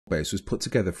Workbase was put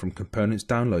together from components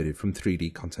downloaded from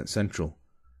 3D Content Central,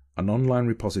 an online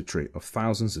repository of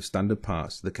thousands of standard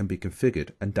parts that can be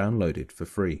configured and downloaded for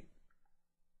free.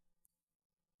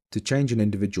 To change an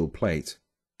individual plate,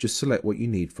 just select what you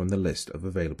need from the list of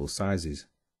available sizes.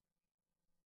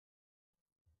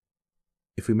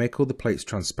 If we make all the plates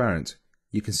transparent,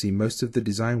 you can see most of the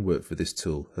design work for this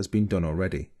tool has been done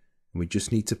already, and we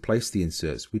just need to place the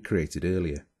inserts we created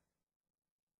earlier.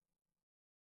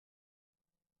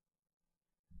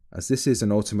 As this is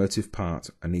an automotive part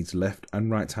and needs left and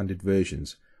right-handed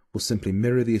versions, we'll simply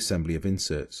mirror the assembly of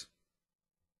inserts.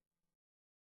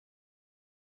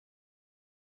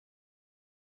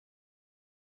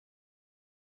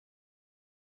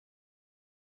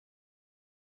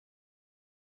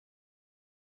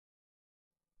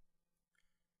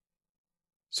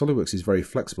 SolidWorks is very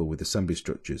flexible with assembly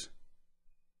structures.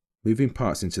 Moving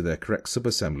parts into their correct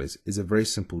sub-assemblies is a very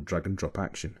simple drag and drop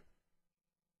action.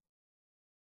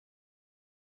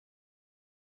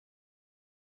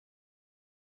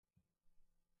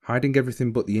 Hiding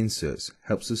everything but the inserts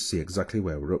helps us see exactly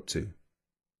where we're up to.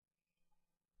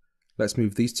 Let's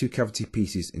move these two cavity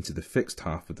pieces into the fixed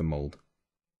half of the mould,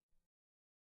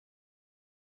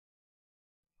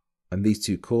 and these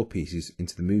two core pieces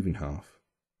into the moving half.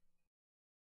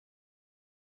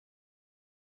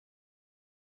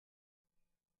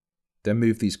 Then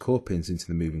move these core pins into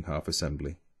the moving half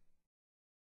assembly.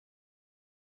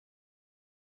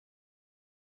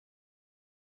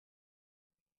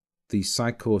 These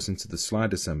side cores into the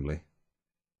slide assembly,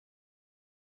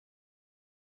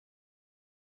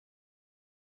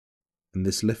 and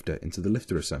this lifter into the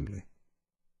lifter assembly.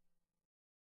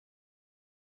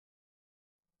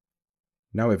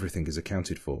 Now everything is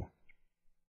accounted for.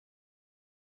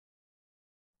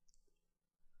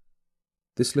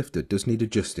 This lifter does need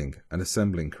adjusting and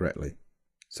assembling correctly,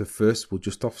 so first we'll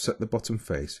just offset the bottom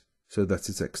face so that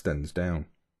it extends down.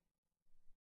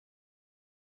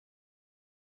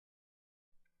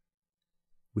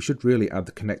 We should really add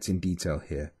the connecting detail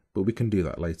here, but we can do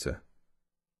that later.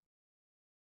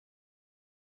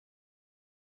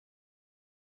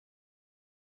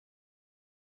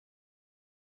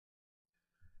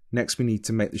 Next we need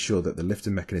to make sure that the lifter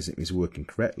mechanism is working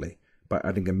correctly by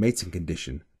adding a mating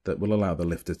condition that will allow the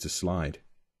lifter to slide.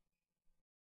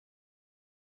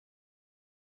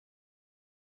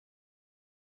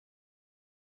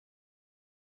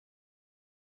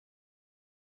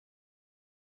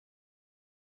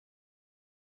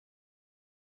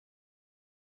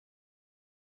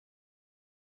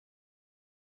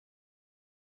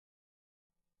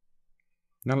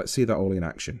 Now let's see that all in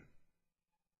action.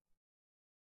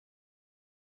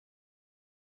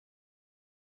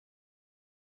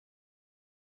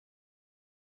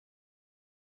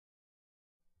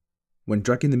 When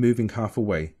dragging the moving half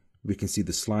away, we can see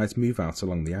the slides move out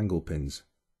along the angle pins.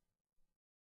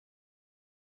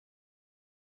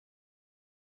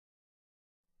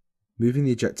 Moving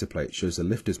the ejector plate shows the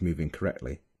lifters moving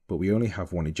correctly, but we only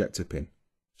have one ejector pin,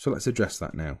 so let's address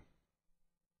that now.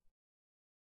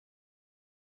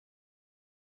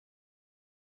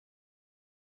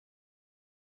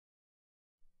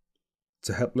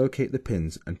 To help locate the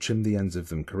pins and trim the ends of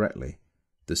them correctly,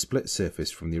 the split surface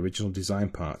from the original design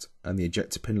part and the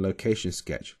ejector pin location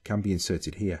sketch can be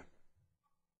inserted here.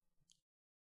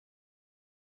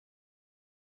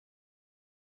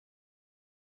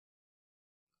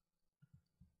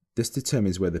 This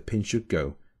determines where the pin should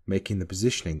go, making the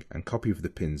positioning and copy of the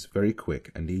pins very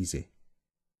quick and easy.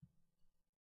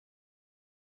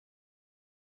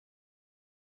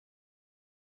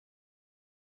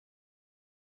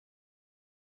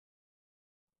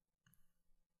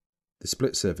 The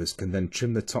split surface can then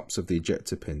trim the tops of the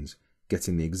ejector pins,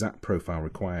 getting the exact profile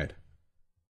required.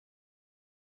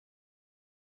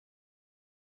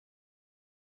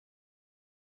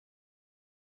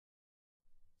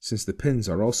 Since the pins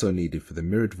are also needed for the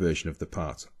mirrored version of the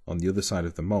part on the other side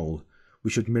of the mould, we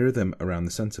should mirror them around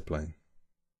the centre plane.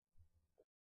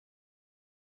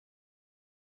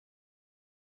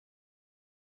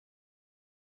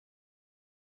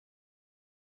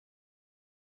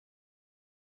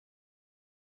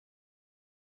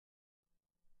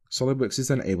 SolidWorks is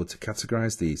then able to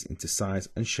categorize these into size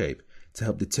and shape to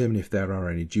help determine if there are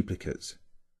any duplicates.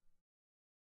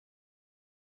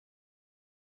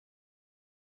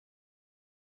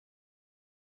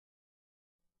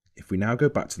 If we now go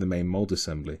back to the main mould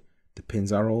assembly, the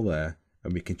pins are all there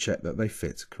and we can check that they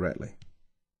fit correctly.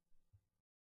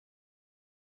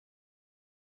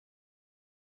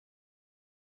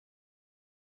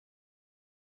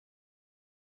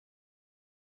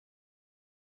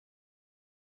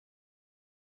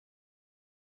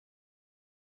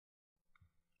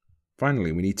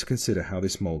 Finally, we need to consider how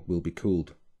this mould will be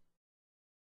cooled.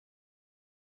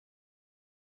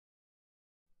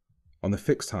 On the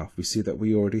fixed half, we see that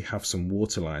we already have some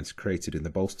water lines created in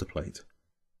the bolster plate.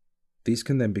 These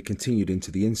can then be continued into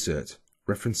the insert,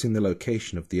 referencing the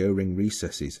location of the O-ring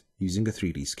recesses using a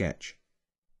 3D sketch.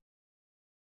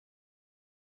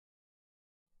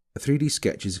 A 3D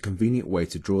sketch is a convenient way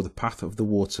to draw the path of the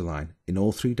water line in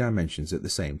all 3 dimensions at the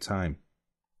same time.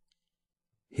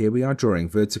 Here we are drawing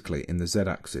vertically in the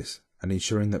Z-axis and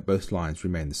ensuring that both lines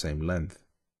remain the same length.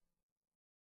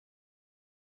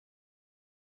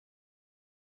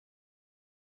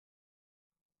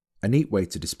 A neat way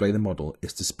to display the model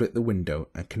is to split the window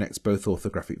and connect both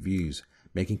orthographic views,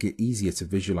 making it easier to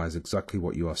visualize exactly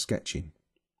what you are sketching.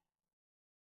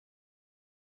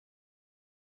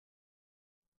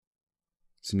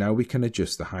 So now we can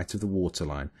adjust the height of the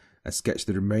waterline and sketch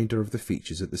the remainder of the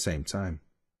features at the same time.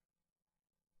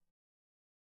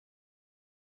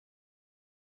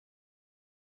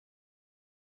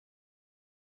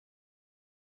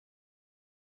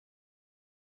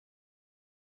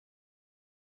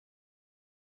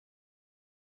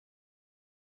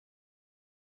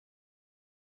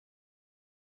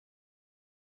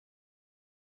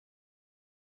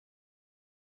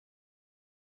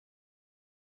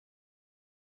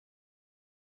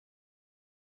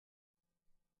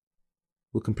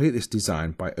 We'll complete this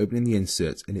design by opening the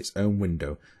insert in its own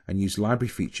window and use library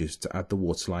features to add the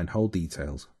waterline hole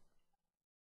details.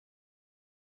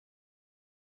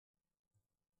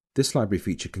 This library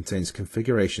feature contains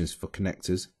configurations for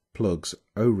connectors, plugs,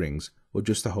 O-rings, or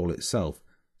just the hole itself,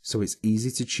 so it's easy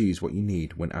to choose what you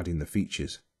need when adding the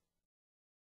features.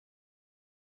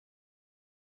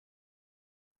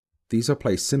 These are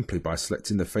placed simply by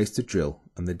selecting the face to drill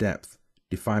and the depth,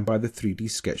 defined by the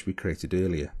 3D sketch we created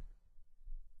earlier.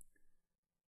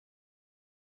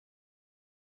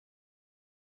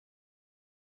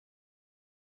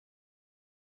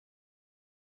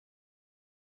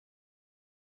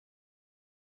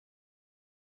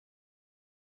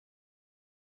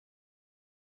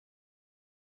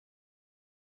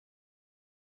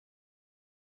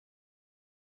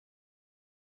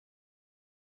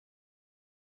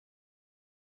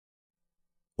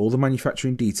 All the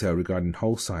manufacturing detail regarding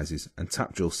hole sizes and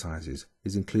tap drill sizes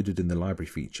is included in the library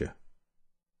feature.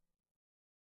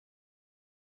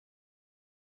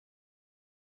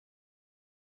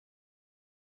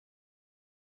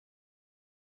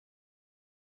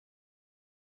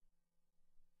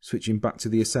 Switching back to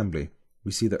the assembly,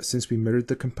 we see that since we mirrored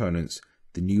the components,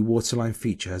 the new waterline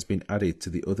feature has been added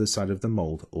to the other side of the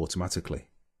mould automatically.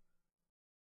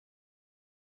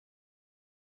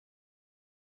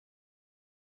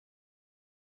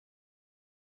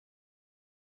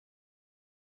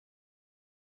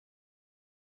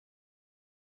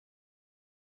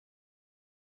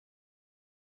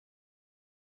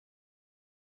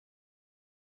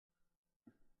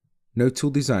 No tool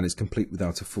design is complete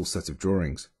without a full set of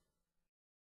drawings.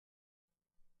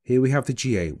 Here we have the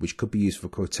GA, which could be used for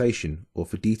quotation or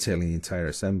for detailing the entire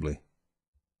assembly.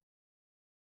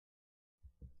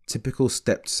 Typical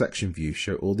stepped section views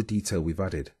show all the detail we've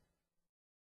added.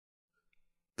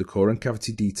 The core and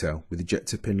cavity detail with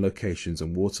ejector pin locations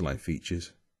and waterline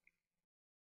features.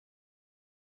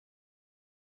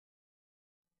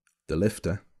 The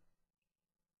lifter.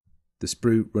 The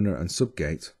sprue, runner and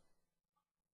subgate.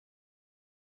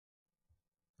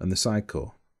 And the side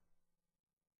core.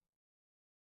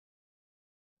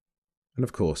 And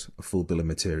of course, a full bill of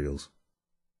materials.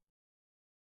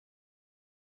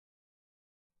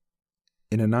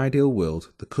 In an ideal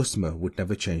world, the customer would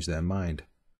never change their mind.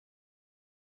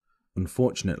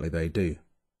 Unfortunately, they do.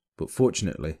 But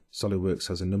fortunately, SolidWorks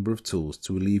has a number of tools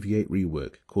to alleviate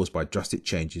rework caused by drastic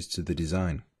changes to the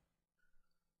design.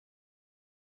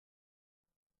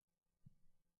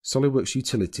 SolidWorks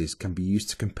utilities can be used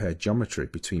to compare geometry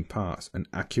between parts and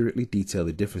accurately detail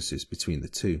the differences between the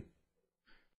two.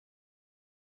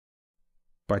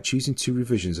 By choosing 2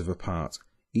 revisions of a part,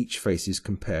 each face is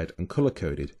compared and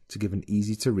color-coded to give an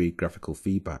easy-to-read graphical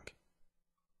feedback.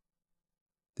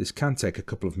 This can take a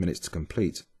couple of minutes to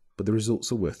complete, but the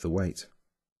results are worth the wait.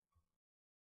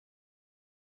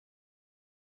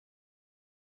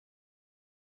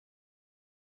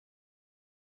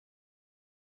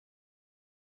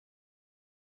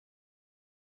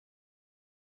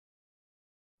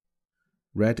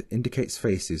 Red indicates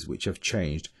faces which have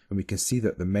changed, and we can see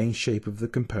that the main shape of the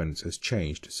components has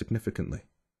changed significantly.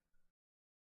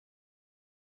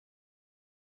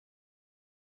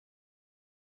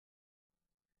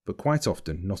 But quite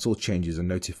often, not all changes are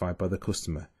notified by the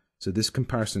customer, so this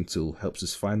comparison tool helps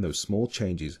us find those small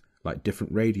changes like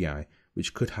different radii,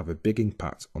 which could have a big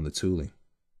impact on the tooling.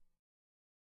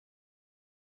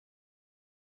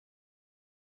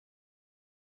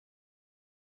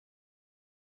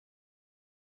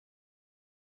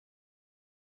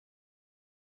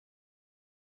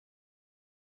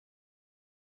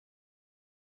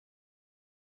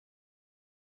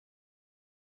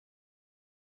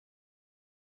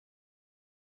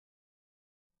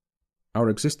 Our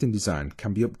existing design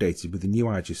can be updated with the new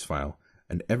IGES file,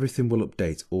 and everything will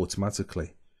update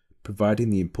automatically, providing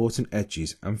the important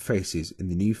edges and faces in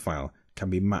the new file can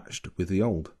be matched with the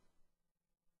old.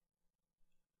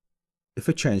 If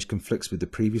a change conflicts with the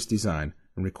previous design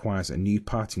and requires a new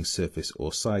parting surface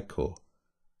or side core,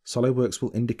 SolidWorks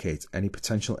will indicate any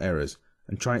potential errors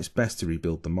and try its best to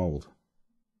rebuild the mold.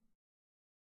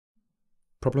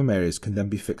 Problem areas can then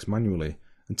be fixed manually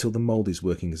until the mold is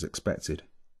working as expected.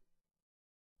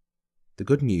 The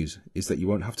good news is that you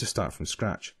won't have to start from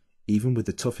scratch, even with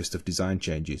the toughest of design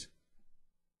changes.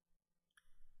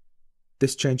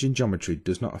 This change in geometry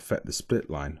does not affect the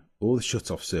split line or the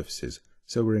shut-off surfaces,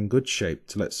 so we're in good shape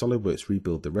to let SolidWorks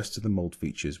rebuild the rest of the mold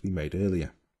features we made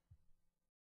earlier.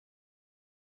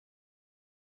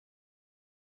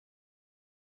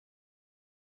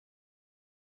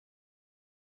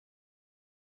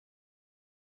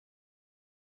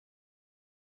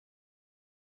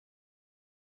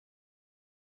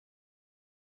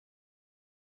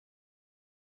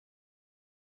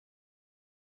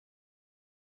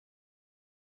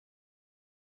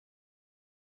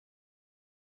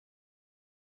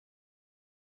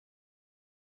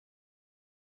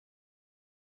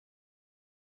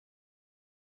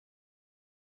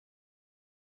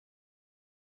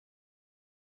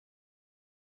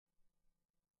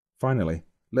 Finally,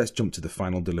 let's jump to the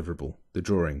final deliverable, the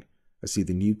drawing, and see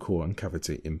the new core and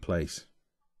cavity in place.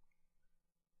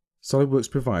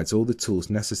 SolidWorks provides all the tools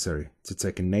necessary to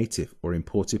take a native or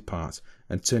imported part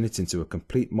and turn it into a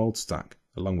complete mold stack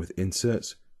along with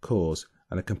inserts, cores,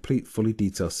 and a complete fully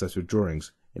detailed set of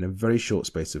drawings in a very short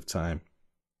space of time,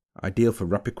 ideal for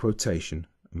rapid quotation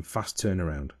and fast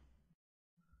turnaround.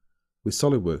 With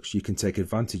SolidWorks, you can take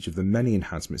advantage of the many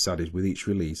enhancements added with each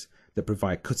release that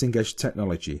provide cutting-edge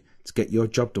technology to get your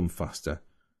job done faster,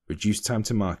 reduce time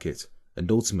to market,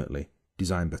 and ultimately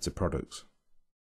design better products.